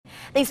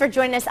Thanks for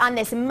joining us on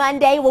this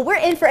Monday. Well, we're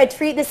in for a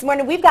treat this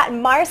morning. We've got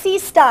MARCI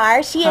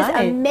STAR. She is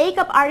a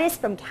makeup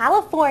artist from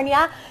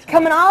California,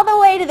 coming all the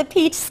way to the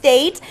Peach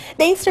State.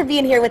 Thanks for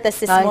being here with us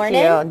this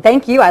morning.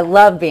 Thank you. I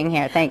love being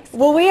here. Thanks.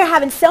 Well, we are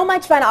having so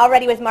much fun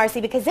already with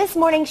MARCI because this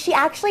morning she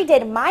actually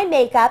did my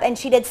makeup and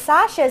she did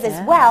Sasha's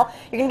as well.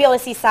 You're going to be able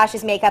to see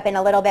Sasha's makeup in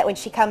a little bit when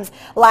she comes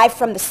live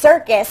from the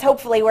circus.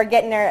 Hopefully we're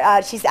getting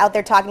her, she's out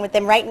there talking with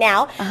them right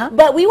now.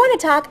 But we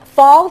want to talk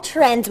fall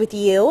trends with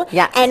you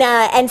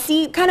and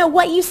see kind of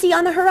what you see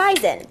on the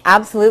horizon.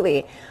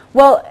 Absolutely.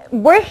 Well,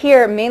 we're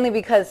here mainly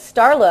because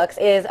Starlooks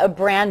is a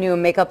brand new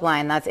makeup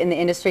line that's in the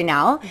industry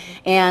now,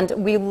 and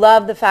we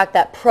love the fact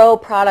that pro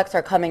products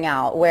are coming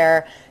out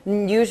where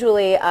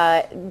usually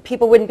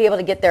people wouldn't be able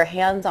to get their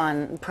hands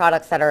on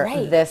products that are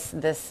this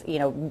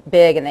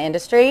big in the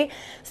industry.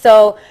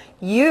 So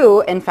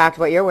you, in fact,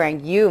 what you're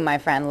wearing, you, my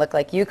friend, look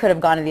like you could have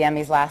gone to the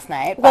Emmys last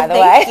night, by the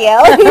way.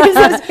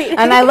 Thank you.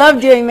 And I love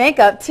doing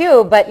makeup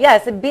too, but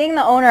yes, being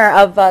the owner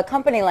of a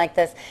company like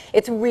this,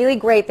 it's really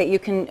great that you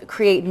can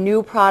create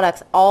new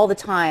products all the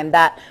time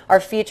that are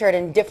featured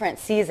in different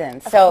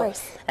seasons.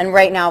 And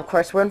right now, of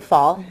course, we're in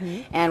fall,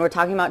 and we're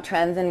talking about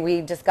trends, and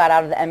we just got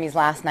out of the Emmys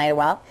last night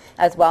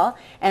as well.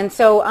 And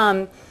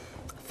so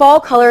fall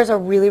colors are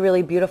really,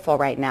 really beautiful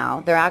right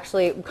now. They're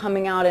actually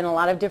coming out in a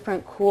lot of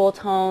different cool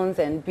tones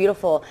and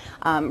beautiful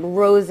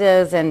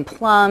roses and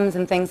plums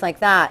and things like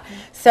that.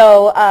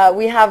 So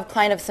we have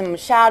kind of some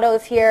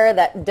shadows here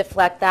that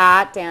deflect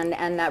that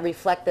and that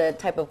reflect the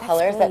type of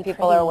colors that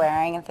people are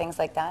wearing and things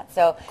like that.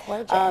 So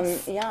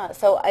yeah,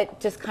 so it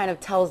just kind of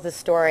tells the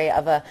story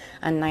of a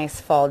nice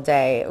fall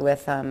day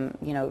with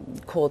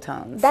cool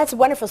tones. That's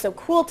wonderful. So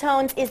cool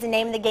tones is the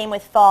name of the game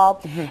with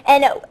fall.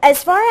 And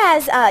as far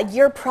as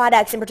your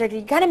products in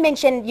particular, you kind of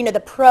mentioned, the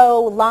pro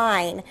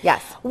line.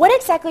 Yes. What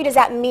exactly does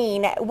that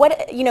mean?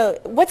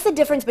 What's the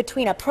difference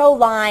between a pro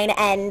line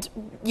and,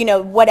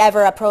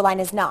 whatever a pro line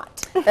is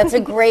not? That's a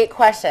great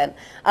question.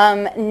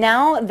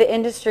 Now the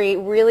industry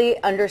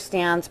really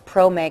understands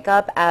pro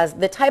makeup as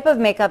the type of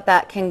makeup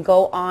that can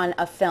go on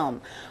a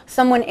film.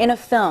 Someone in a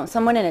film,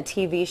 someone in a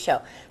TV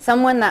show,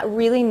 someone that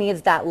really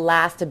needs that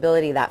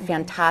lastability, that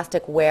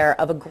fantastic wear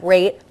of a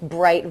great,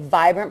 bright,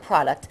 vibrant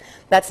product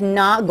that's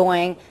not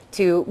going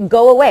to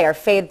go away or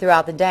fade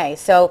throughout the day.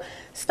 So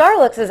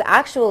Starlooks is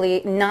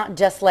actually not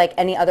just like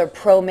any other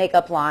pro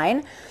makeup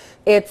line.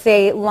 It's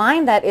a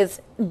line that is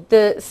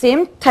the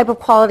same type of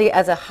quality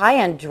as a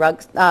high-end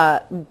drug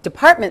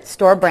department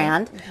store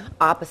brand,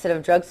 opposite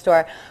of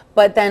drugstore,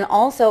 but then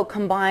also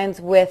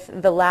combines with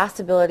the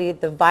lastability,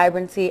 the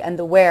vibrancy, and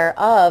the wear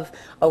of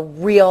a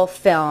real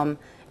film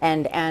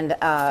and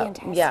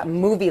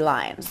movie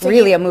line. So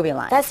really a movie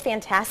line. That's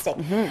fantastic.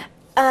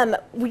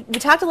 We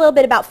talked a little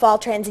bit about fall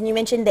trends, and you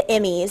mentioned the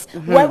Emmys.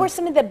 What were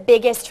some of the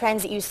biggest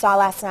trends that you saw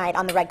last night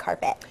on the red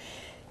carpet?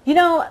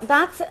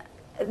 That's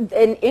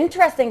an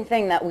interesting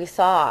thing that we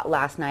saw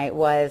last night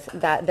was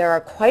that there are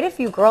quite a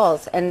few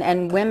girls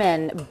and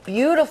women,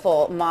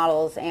 beautiful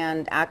models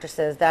and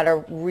actresses that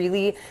are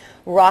really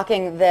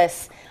rocking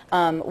this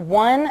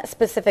one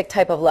specific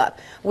type of look,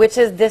 which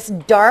is this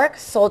dark,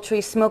 sultry,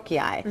 smoky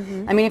eye.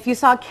 I mean, if you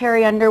saw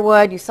Carrie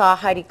Underwood, you saw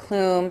Heidi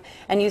Klum,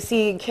 and you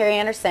see Carrie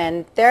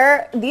Anderson,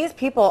 these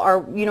people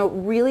are,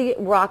 really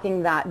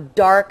rocking that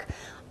dark,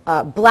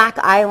 black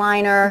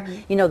eyeliner,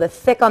 the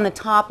thick on the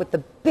top with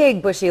the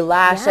big bushy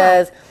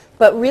lashes,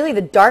 but really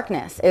the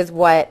darkness is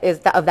what is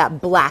of that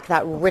black,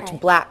 that rich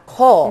black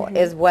coal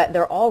is what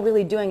they're all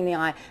really doing in the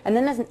eye. And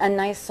then there's a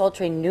nice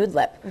sultry nude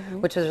lip,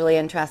 which was really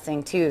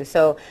interesting too.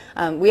 So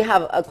we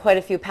have quite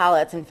a few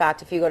palettes. In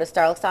fact, if you go to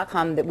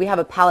starlooks.com, we have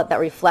a palette that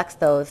reflects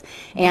those,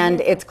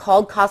 and it's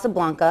called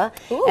Casablanca.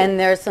 And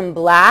there's some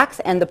blacks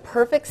and the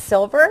perfect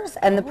silvers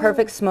and the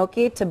perfect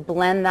smoky to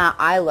blend that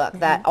eye look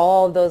that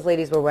all of those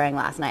ladies were wearing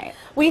last night.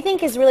 What do you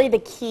think is really the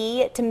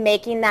key to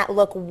making that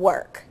look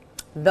work?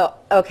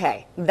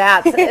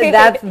 That's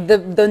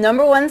the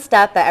number one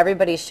step that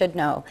everybody should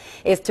know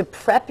is to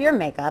prep your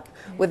makeup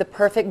with a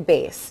perfect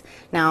base.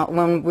 Now,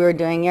 when we were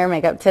doing your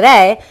makeup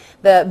today,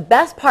 the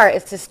best part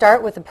is to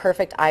start with a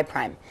perfect eye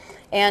prime.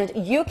 And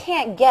you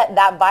can't get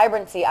that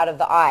vibrancy out of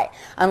the eye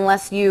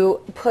unless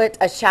you put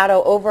a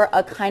shadow over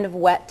a kind of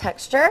wet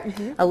texture,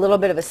 a little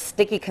bit of a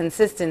sticky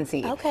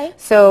consistency.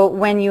 So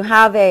when you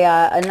have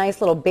a nice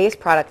little base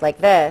product like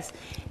this,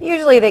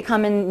 usually they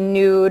come in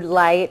nude,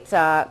 light,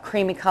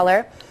 creamy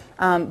color.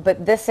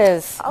 But this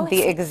is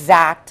the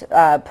exact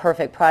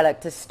perfect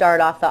product to start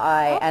off the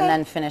eye and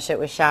then finish it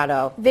with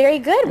shadow. Very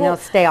good. And it'll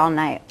stay all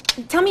night.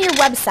 Tell me your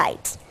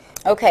website.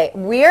 Okay,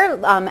 we're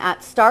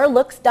at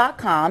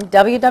starlooks.com,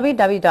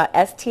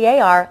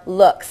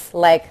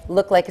 www.starlooks,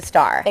 look like a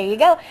star. There you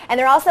go. And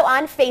they're also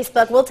on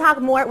Facebook. We'll talk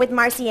more with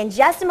MARCI in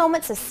just a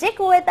moment, so stick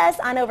with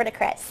us on over to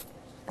Chris.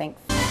 Thanks.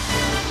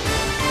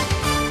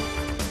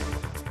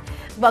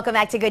 Welcome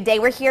back to Good Day.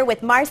 We're here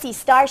with MARCI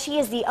STAR. She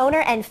is the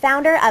owner and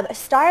founder of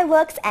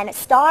Starlooks and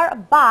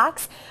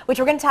Starbox, which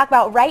we're going to talk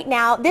about right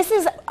now. This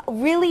is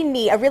really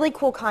neat, a really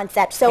cool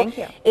concept. So Thank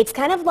you. It's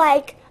kind of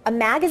like a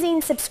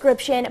magazine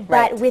subscription,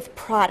 but Right. with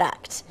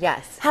product.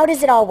 Yes. How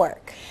does it all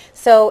work?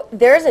 So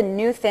there's a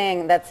new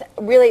thing that's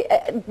really,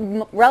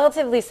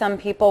 relatively some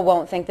people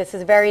won't think this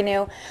is very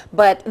new,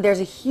 but there's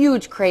a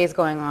huge craze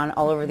going on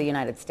all over the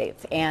United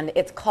States, and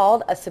it's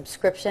called a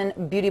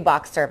subscription beauty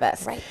box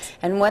service. Right.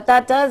 And what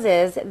that does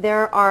is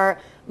there are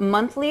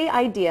monthly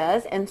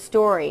ideas and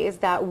stories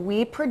that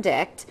we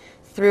predict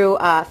through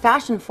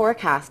fashion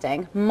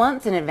forecasting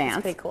months in advance.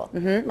 That's pretty cool.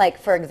 Like,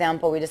 for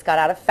example, we just got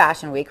out of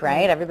Fashion Week,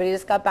 right? Everybody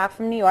just got back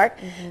from New York.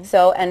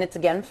 So, and it's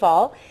again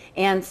fall.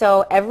 And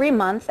so every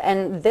month,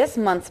 and this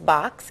month's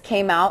box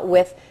came out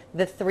with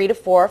the 3 to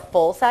 4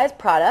 full-size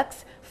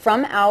products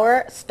from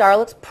our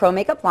Starlooks Pro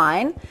Makeup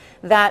line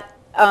that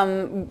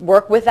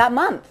work with that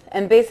month.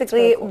 And basically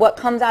really cool. what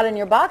comes out in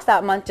your box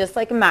that month, just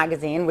like a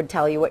magazine would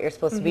tell you what you're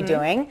supposed to be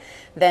doing,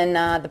 then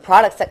the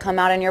products that come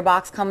out in your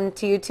box come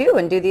to you too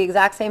and do the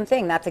exact same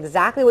thing. That's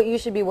exactly what you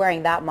should be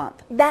wearing that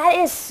month. That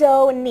is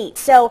so neat.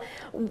 So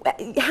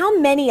how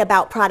many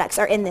About products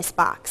are in this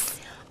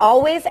box?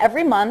 Always,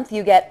 every month,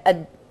 you get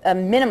a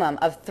minimum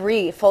of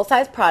 3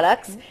 full-size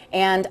products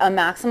and a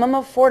maximum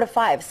of 4 to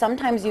 5.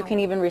 Sometimes you can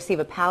even receive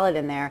a palette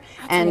in there.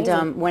 That's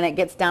amazing. When it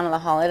gets down to the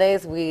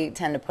holidays, we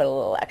tend to put a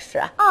little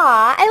extra.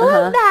 Aw, I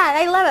love that.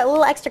 I love it. A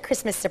little extra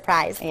Christmas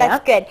surprise. Yeah.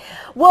 That's good.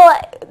 Well,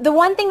 the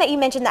one thing that you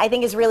mentioned that I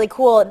think is really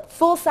cool,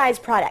 full-size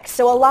products.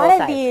 So a lot of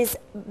Full-size. these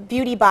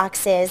beauty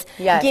boxes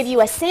Yes. give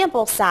you a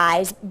sample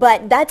size,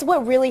 but that's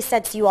what really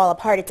sets you all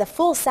apart. It's a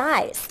full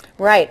size.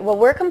 Right. Well,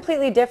 we're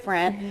completely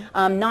different,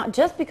 not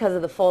just because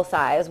of the full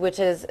size, which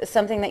is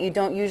something that you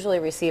don't usually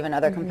receive in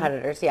other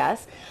competitors,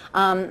 yes.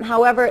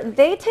 However,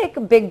 they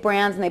take big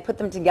brands and they put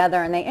them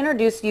together and they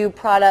introduce you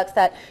products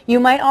that you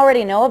might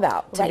already know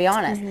about, to be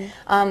honest.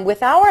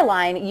 With our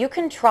line, you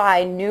can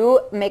try new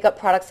makeup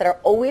products that are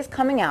always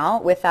coming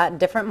out with that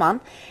different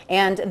month,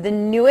 and the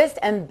newest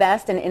and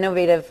best and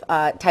innovative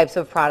types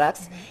of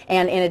products.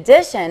 And in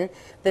addition,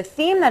 the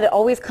theme that it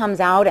always comes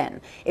out in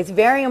is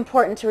very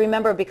important to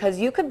remember, because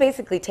you could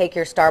basically take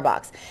your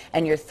Starbucks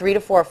and your 3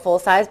 to 4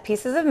 full-size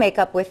pieces of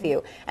makeup with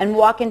you and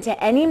walk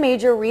into any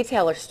major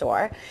retailer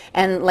store,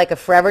 and like a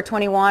Forever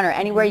 21 or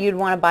anywhere you'd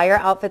want to buy your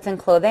outfits and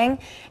clothing,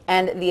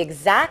 and the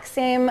exact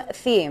same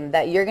theme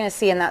that you're going to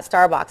see in that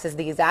Starbucks is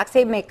the exact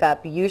same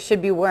makeup you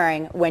should be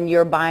wearing when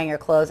you're buying your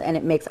clothes, and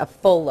it makes a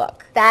full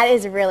look. That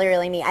is really,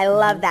 really neat. I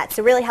love that.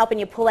 So really helping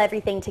you pull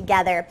everything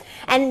together.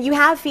 And you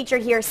have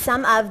featured here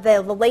some of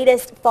the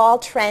latest fall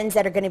trends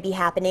that are going to be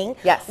happening.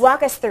 Yes.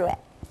 Walk us through it.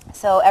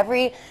 So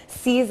every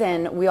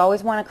season, we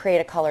always want to create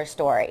a color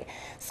story.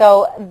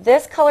 So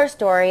this color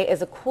story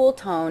is a cool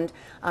toned,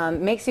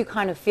 makes you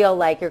kind of feel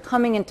like you're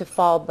coming into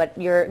fall, but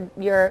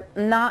you're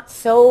not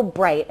so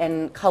bright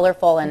and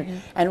colorful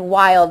and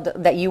wild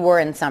that you were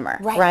in summer,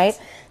 right?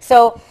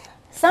 So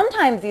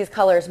sometimes these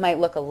colors might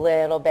look a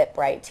little bit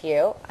bright to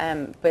you,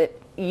 but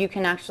you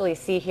can actually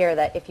see here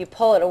that if you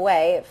pull it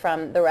away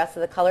from the rest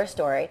of the color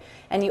story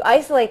and you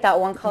isolate that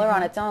one color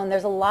on its own,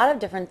 there's a lot of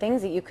different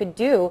things that you could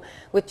do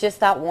with just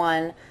that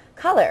one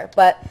color.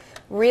 But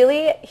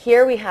really,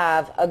 here we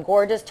have a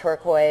gorgeous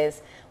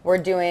turquoise. We're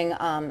doing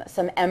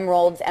some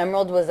emeralds.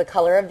 Emerald was the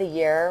color of the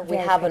year. We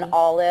have an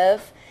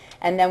olive,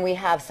 and then we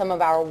have some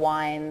of our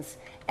wines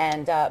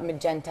and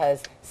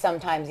magentas,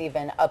 sometimes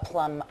even a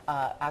plum,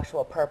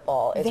 actual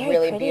purple is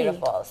really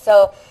beautiful.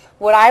 So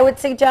what I would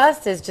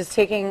suggest is just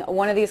taking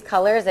one of these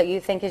colors that you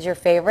think is your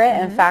favorite.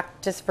 In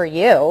fact, just for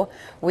you,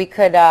 we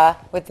could,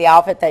 with the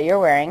outfit that you're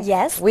wearing,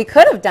 we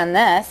could have done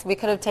this. We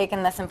could have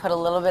taken this and put a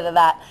little bit of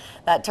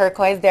that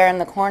turquoise there in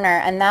the corner,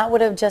 and that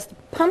would have just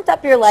pumped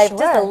up your life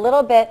just a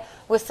little bit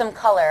with some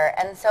color.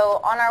 And so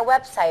on our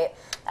website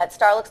at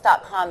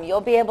starlooks.com,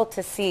 you'll be able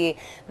to see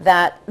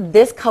that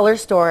this color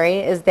story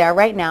is there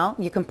right now.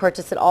 You can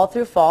purchase it all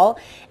through fall,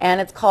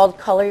 and it's called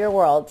Color Your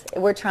World.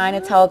 We're trying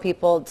to tell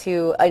people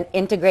to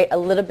integrate a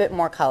little bit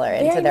more color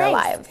into their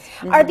lives.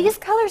 Are these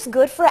colors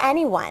good for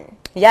anyone?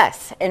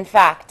 Yes, in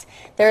fact,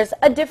 there's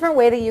a different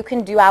way that you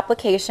can do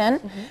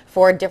application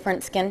for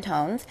different skin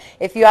tones.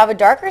 If you have a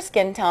darker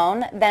skin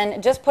tone,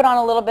 then just put on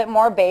a little bit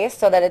more base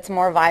so that it's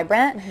more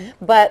vibrant,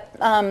 but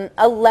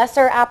a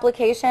lesser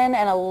application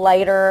and a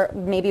lighter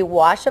maybe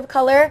wash of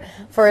color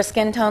for a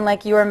skin tone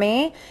like you or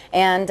me,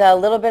 and a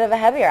little bit of a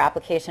heavier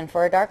application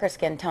for a darker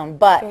skin tone.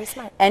 But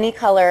any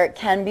color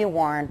can be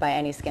worn by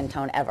any skin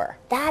tone ever.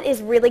 That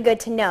is really good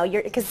to know,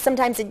 because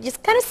sometimes it's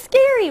just kind of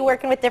scary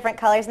working with different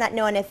colors, not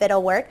knowing if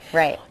it'll work.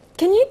 Right.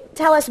 Can you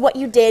tell us what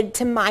you did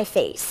to my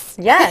face?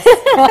 Yes.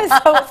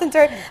 So since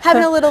we're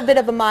having a little bit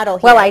of a model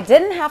here. Well, I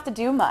didn't have to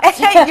do much.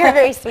 You're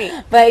very sweet.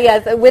 But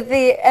yes, with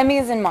the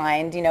Emmys in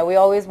mind, you know, we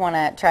always want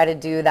to try to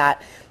do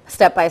that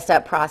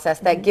step-by-step process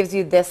that gives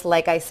you this,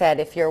 like I said,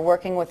 if you're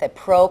working with a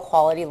pro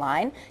quality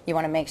line, you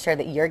want to make sure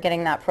that you're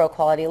getting that pro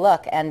quality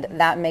look, and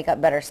that makeup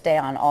better stay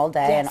on all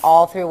day and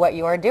all through what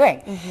you are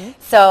doing.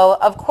 So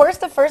of course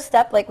the first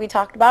step, like we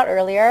talked about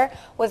earlier,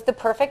 was the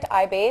perfect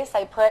eye base.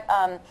 I put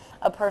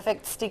a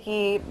perfect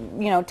sticky,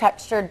 you know,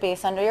 textured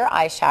base under your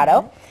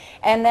eyeshadow,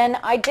 and then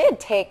I did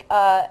take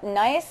a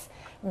nice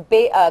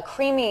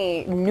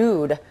creamy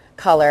nude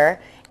color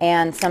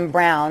and some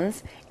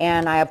browns,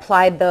 and I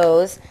applied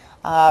those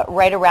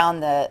right around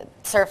the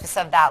surface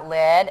of that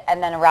lid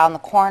and then around the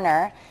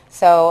corner.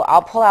 So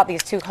I'll pull out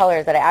these two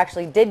colors that I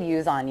actually did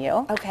use on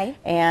you. Okay.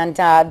 And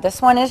this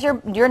one is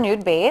your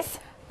nude base.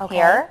 Okay.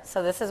 Here.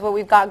 So this is what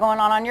we've got going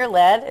on your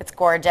lid. It's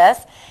gorgeous.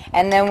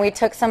 And then we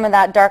took some of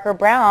that darker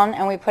brown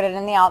and we put it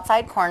in the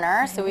outside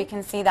corner so we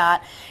can see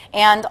that.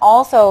 And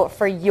also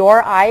for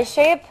your eye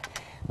shape,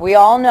 we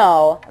all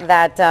know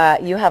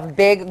that you have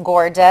big,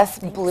 gorgeous,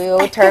 blue,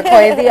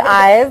 turquoisey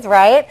eyes,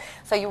 right?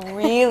 So you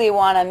really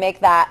want to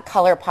make that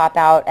color pop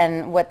out,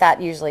 and what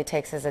that usually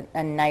takes is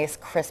a nice,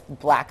 crisp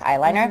black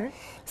eyeliner.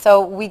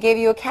 So we gave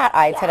you a cat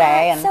eye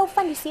today. It's so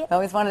fun to see it. I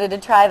always wanted to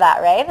try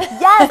that, right?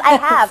 Yes, I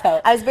have.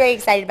 I was very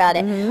excited about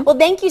it. Well,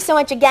 thank you so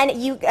much. Again,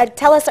 you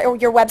tell us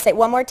your website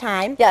one more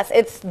time. Yes,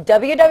 it's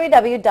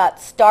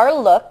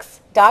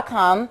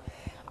www.starlooks.com.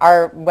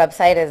 Our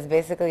website is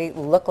basically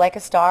look like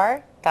a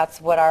star.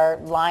 That's what our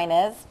line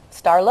is,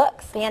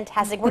 Starlooks.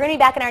 Fantastic. We're going to be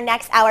back in our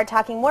next hour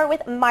talking more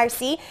with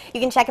Marci. You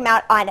can check him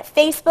out on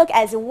Facebook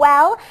as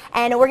well.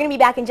 And we're going to be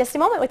back in just a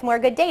moment with more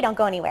Good Day. Don't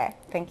go anywhere.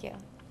 Thank you.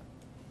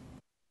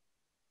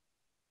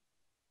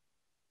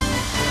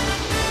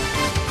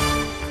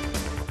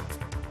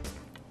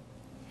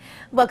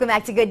 Welcome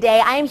back to Good Day.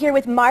 I am here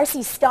with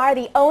Marci Star,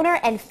 the owner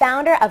and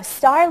founder of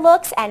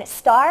Starlooks and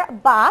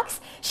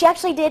Starbox. She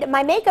actually did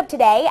my makeup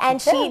today,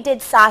 and she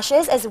did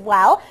Sasha's as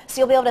well.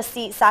 So you'll be able to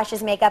see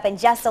Sasha's makeup in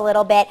just a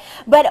little bit.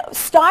 But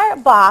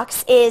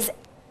Starbox is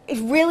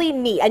really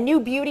neat, a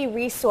new beauty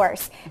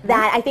resource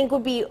that I think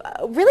would be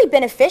really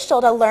beneficial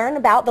to learn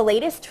about the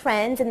latest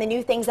trends and the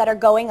new things that are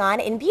going on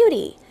in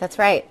beauty. That's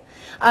right.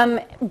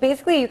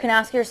 Basically, you can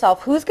ask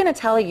yourself, who's going to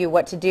tell you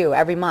what to do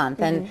every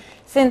month? And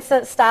since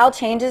style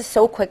changes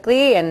so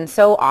quickly and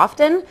so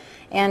often,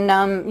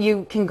 and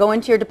you can go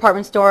into your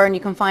department store and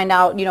you can find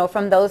out, you know,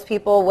 from those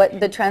people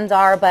what the trends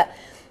are, but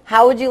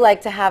how would you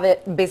like to have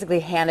it basically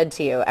handed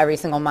to you every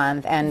single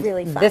month? And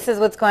really fun. This is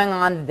what's going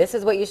on, this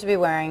is what you should be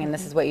wearing, and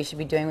this is what you should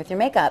be doing with your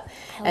makeup.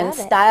 And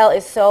style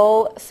is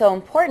so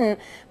important,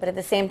 but at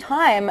the same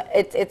time,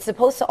 it's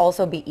supposed to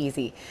also be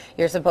easy.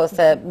 You're supposed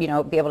to, you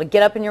know, be able to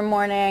get up in your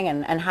morning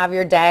and have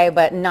your day,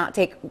 but not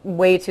take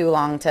way too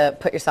long to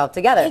put yourself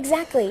together.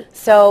 Exactly.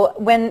 So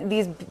when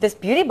this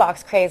beauty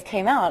box craze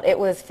came out, it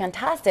was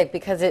fantastic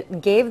because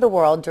it gave the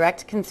world, direct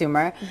to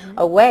consumer,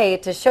 a way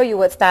to show you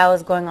what style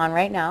is going on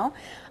right now.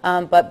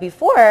 But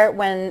before,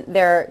 when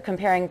they're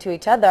comparing to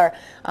each other,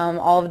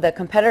 all of the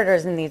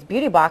competitors in these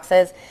beauty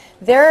boxes,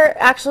 they're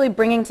actually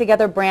bringing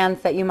together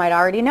brands that you might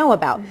already know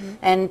about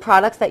and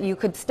products that you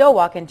could still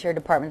walk into your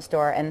department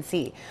store and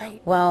see.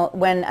 Right. Well,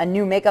 when a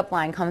new makeup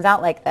line comes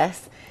out like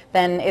this,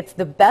 then it's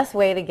the best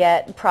way to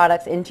get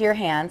products into your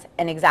hands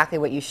and exactly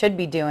what you should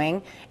be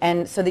doing,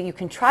 and so that you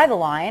can try the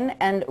line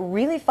and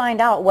really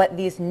find out what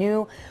these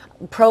new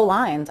pro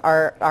lines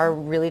are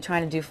really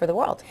trying to do for the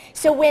world.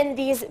 So when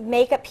these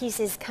makeup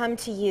pieces come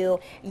to you,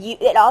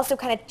 it also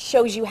kind of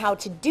shows you how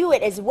to do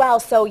it as well,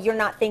 so you're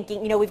not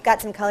thinking, you know, we've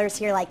got some colors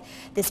here like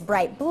this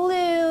bright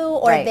blue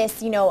or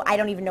this, you know, I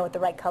don't even know what the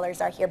right colors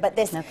are here, but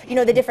this, you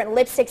know, the different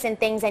lipsticks and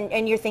things,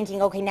 and you're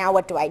thinking, okay, now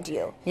what do I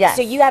do? Yes.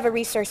 So you have a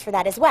resource for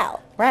that as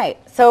well. Right.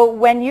 So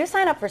when you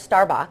sign up for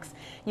Starbox,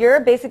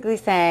 you're basically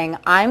saying,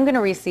 I'm going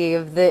to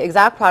receive the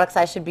exact products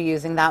I should be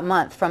using that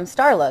month from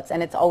Starlooks,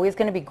 and it's always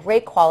going to be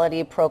great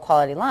quality, pro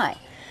quality line.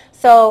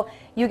 So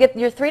you get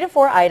your 3 to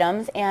 4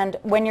 items, and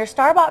when your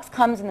Starbox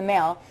comes in the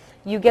mail,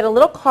 you get a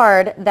little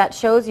card that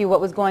shows you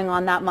what was going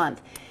on that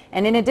month.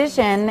 And in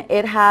addition,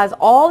 it has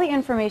all the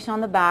information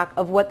on the back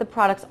of what the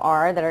products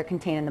are that are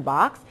contained in the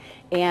box,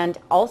 and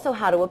also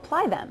how to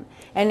apply them.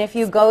 And if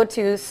you go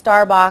to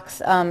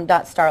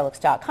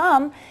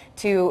starbox.starlooks.com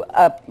to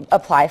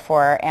apply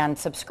for and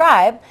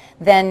subscribe,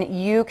 then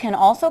you can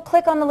also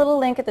click on the little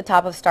link at the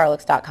top of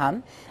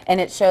starlooks.com, and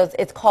it shows,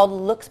 it's called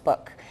Looks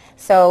Book.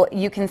 So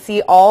you can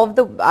see all of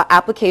the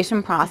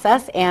application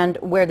process and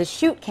where the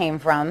shoot came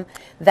from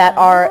that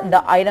are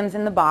the items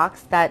in the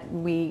box that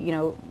we, you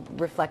know,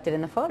 reflected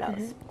in the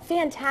photos.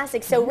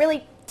 Fantastic. So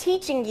really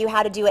teaching you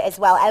how to do it as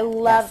well. I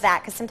love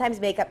that, because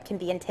sometimes makeup can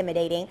be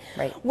intimidating.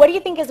 Right. What do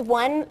you think is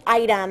one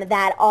item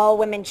that all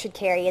women should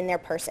carry in their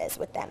purses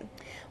with them?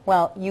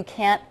 Well, you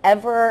can't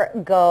ever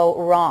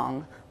go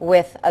wrong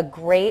with a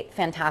great,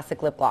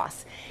 fantastic lip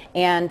gloss.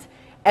 And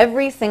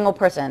every single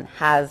person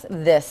has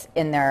this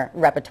in their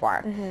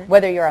repertoire,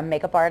 whether you're a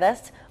makeup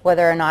artist,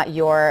 whether or not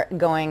you're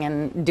going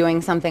and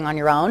doing something on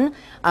your own.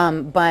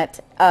 But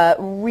a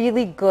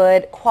really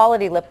good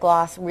quality lip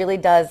gloss really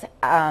does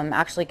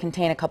actually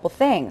contain a couple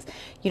things.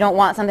 You don't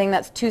want something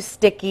that's too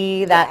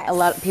sticky, that a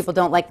lot of people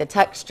don't like the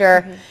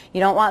texture. You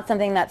don't want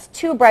something that's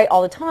too bright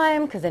all the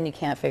time, because then you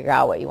can't figure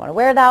out what you want to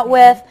wear that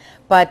with.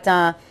 But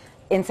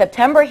in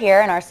September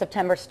here, in our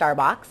September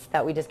Starbox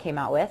that we just came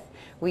out with,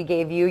 we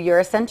gave you your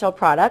essential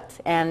product,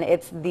 and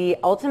it's the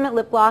ultimate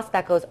lip gloss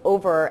that goes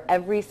over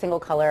every single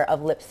color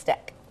of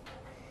lipstick.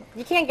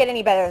 You can't get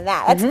any better than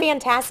that. That's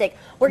fantastic.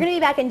 We're going to be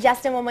back in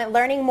just a moment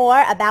learning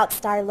more about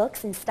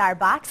Starlooks and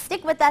Starbox.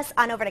 Stick with us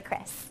on over to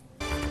Chris.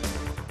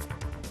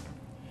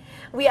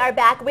 We are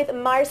back with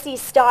Marci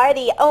Star,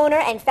 the owner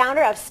and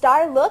founder of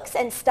Starlooks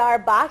and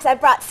Starbox. I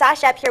brought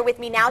Sasha up here with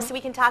me now so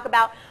we can talk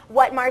about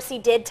what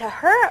Marci did to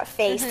her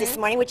face this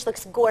morning, which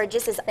looks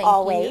gorgeous as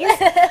always.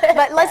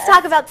 But let's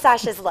talk about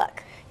Sasha's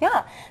look.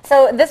 Yeah,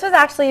 so this was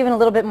actually even a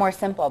little bit more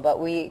simple, but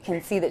we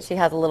can see that she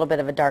has a little bit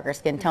of a darker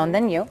skin tone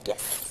than you.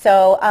 Yes.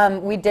 So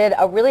we did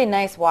a really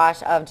nice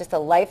wash of just a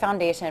light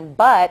foundation,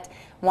 but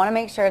want to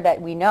make sure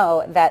that we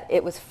know that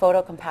it was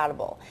photo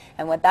compatible.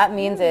 And what that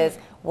means is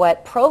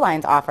what Pro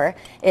Lines offer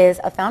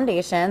is a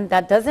foundation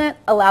that doesn't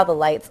allow the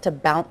lights to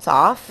bounce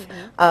off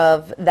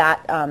of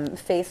that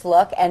face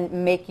look and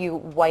make you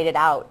white it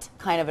out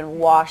kind of and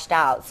washed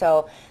out.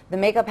 So the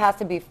makeup has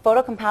to be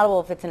photo compatible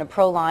if it's in a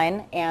Pro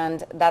Line,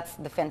 and that's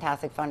the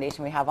fantastic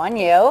foundation we have on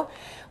you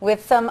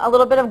with a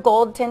little bit of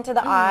gold tint to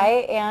the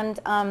eye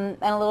and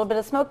a little bit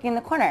of smoky in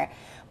the corner.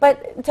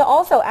 But to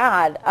also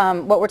add,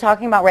 what we're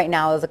talking about right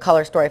now is a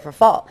color story for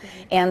fall.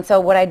 And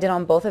so what I did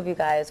on both of you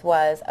guys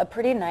was a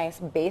pretty nice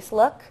base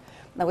look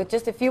with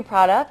just a few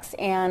products.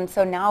 And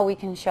so now we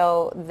can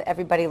show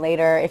everybody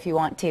later, if you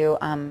want to,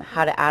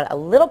 how to add a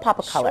little pop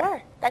of color.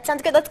 Sure, that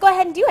sounds good. Let's go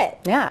ahead and do it.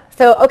 Yeah.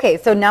 So, okay,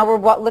 so now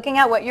we're looking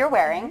at what you're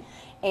wearing.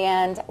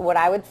 And what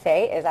I would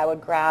say is I would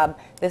grab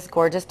this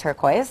gorgeous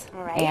turquoise.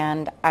 All right.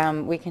 And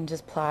we can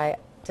just apply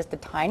just a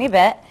tiny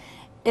bit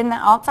in the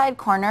outside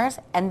corners,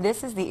 and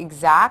this is the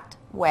exact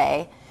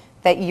way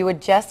that you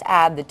would just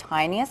add the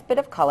tiniest bit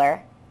of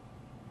color,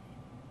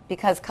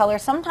 because color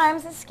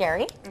sometimes is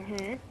scary,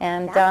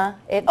 and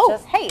it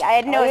just... hey, I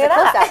had no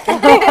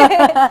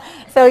close-up.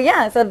 So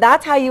yeah, so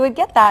that's how you would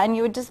get that, and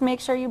you would just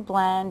make sure you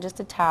blend just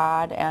a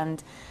tad,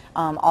 and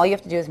all you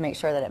have to do is make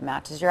sure that it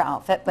matches your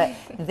outfit, but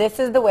this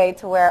is the way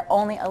to wear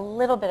only a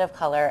little bit of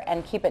color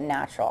and keep it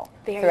natural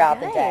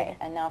throughout the day.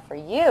 And now for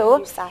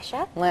you,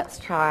 Sasha, let's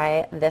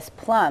try this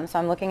plum. So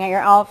I'm looking at your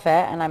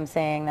outfit and I'm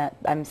seeing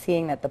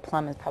that the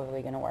plum is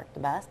probably going to work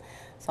the best.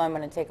 So I'm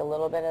going to take a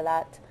little bit of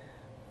that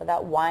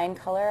wine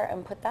color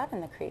and put that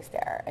in the crease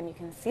there, and you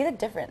can see the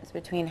difference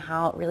between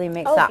how it really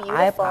makes that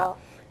eye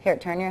pop. Here,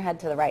 turn your head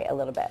to the right a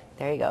little bit.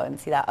 There you go, and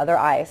see that other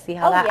eye. See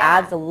how that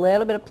adds a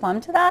little bit of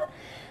plum to that?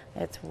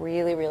 It's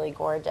really, really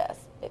gorgeous.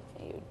 If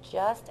you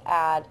just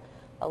add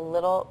a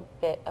little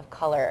bit of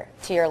color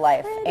to your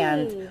life,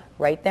 and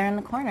right there in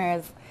the corner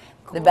is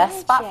the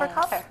best spot for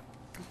color.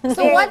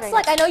 So what's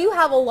like, I know you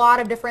have a lot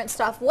of different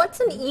stuff.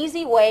 What's an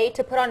easy way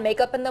to put on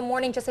makeup in the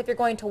morning, just if you're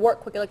going to work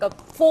quickly, like a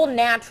full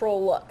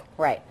natural look?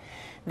 Right.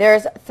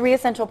 There's 3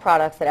 essential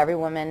products that every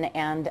woman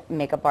and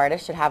makeup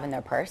artist should have in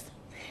their purse.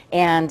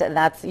 And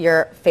that's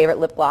your favorite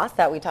lip gloss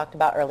that we talked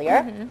about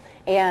earlier.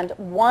 And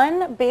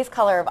 1 base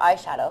color of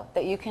eyeshadow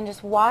that you can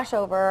just wash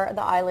over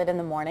the eyelid in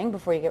the morning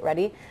before you get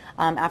ready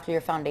after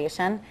your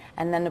foundation.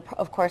 And then,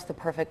 of course, the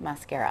perfect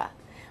mascara.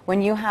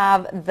 When you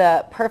have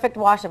the perfect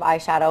wash of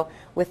eyeshadow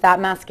with that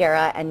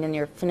mascara and then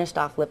your finished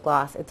off lip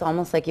gloss, it's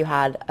almost like you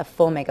had a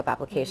full makeup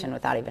application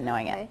without even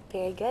knowing it.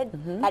 Very good.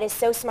 That is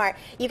so smart.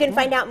 You can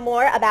find out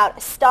more about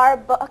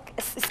Starbox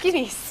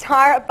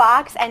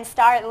and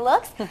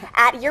Starlooks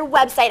at your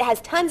website. It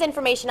has tons of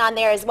information on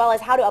there, as well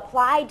as how to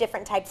apply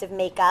different types of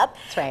makeup.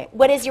 That's right.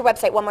 What is your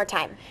website one more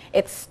time?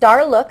 It's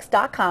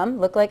starlooks.com,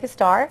 look like a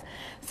star.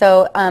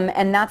 So,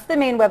 and that's the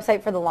main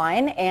website for the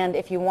line. And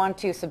if you want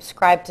to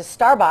subscribe to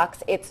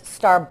Starbox, it's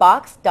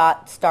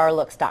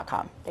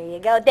starbox.starlooks.com. There you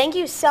go. Thank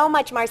you so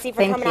much, Marci,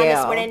 for coming on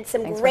this morning.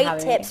 Some great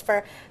tips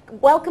for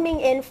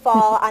welcoming in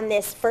fall on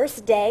this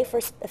first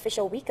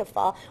official week of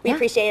fall. We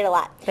appreciate it a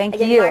lot. Thank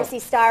you. Again, Marci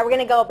Star. We're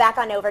going to go back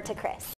on over to Chris.